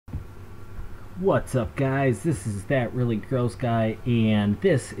What's up, guys? This is That Really Gross Guy, and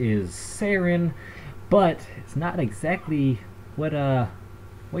this is Saryn, but it's not exactly what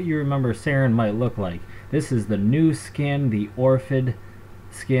you remember Saryn might look like. This is the new skin, the Orphid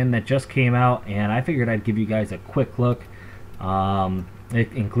skin that just came out, and I figured I'd give you guys a quick look.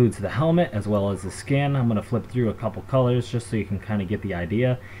 It includes the helmet as well as the skin. I'm going to flip through a couple colors just so you can kind of get the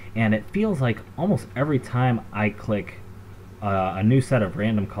idea, and it feels like almost every time I click a new set of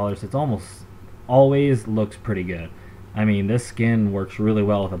random colors, it's almost always looks pretty good. I mean, this skin works really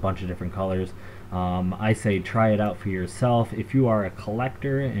well with a bunch of different colors. I say try it out for yourself. If you are a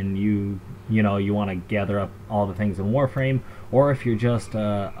collector and you want to gather up all the things in Warframe, or if you're just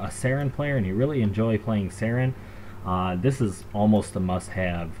a Saryn player and you really enjoy playing Saryn, this is almost a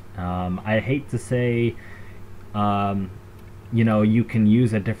must-have. I hate to say, you can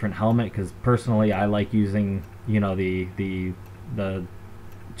use a different helmet, because personally I like using the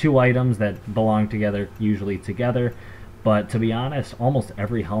two items that belong together, usually together. But to be honest, almost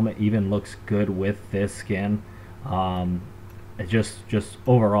every helmet even looks good with this skin. It just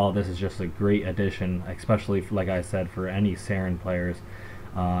overall, this is just a great addition, especially like I said, for any Saryn players,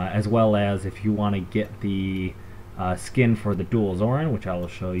 as well as if you want to get the skin for the dual Zoran, which I will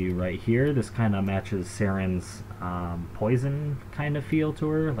show you right here. This kind of matches Saryn's poison kind of feel to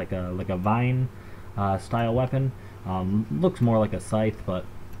her, like a vine style weapon. Looks more like a scythe, but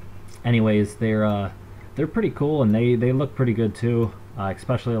anyways, they're pretty cool, and they look pretty good too,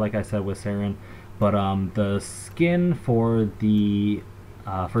 especially like I said with Saryn. But the skin for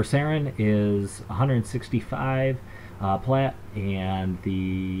for Saryn is 165 plat, and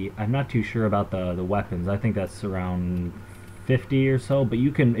I'm not too sure about the weapons. I think that's around 50 or so, but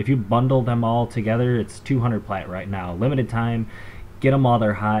you can, if you bundle them all together, it's 200 plat right now. Limited time, get them while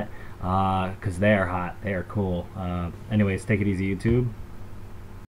they're hot, because they are hot, they are cool. Anyways, take it easy, YouTube.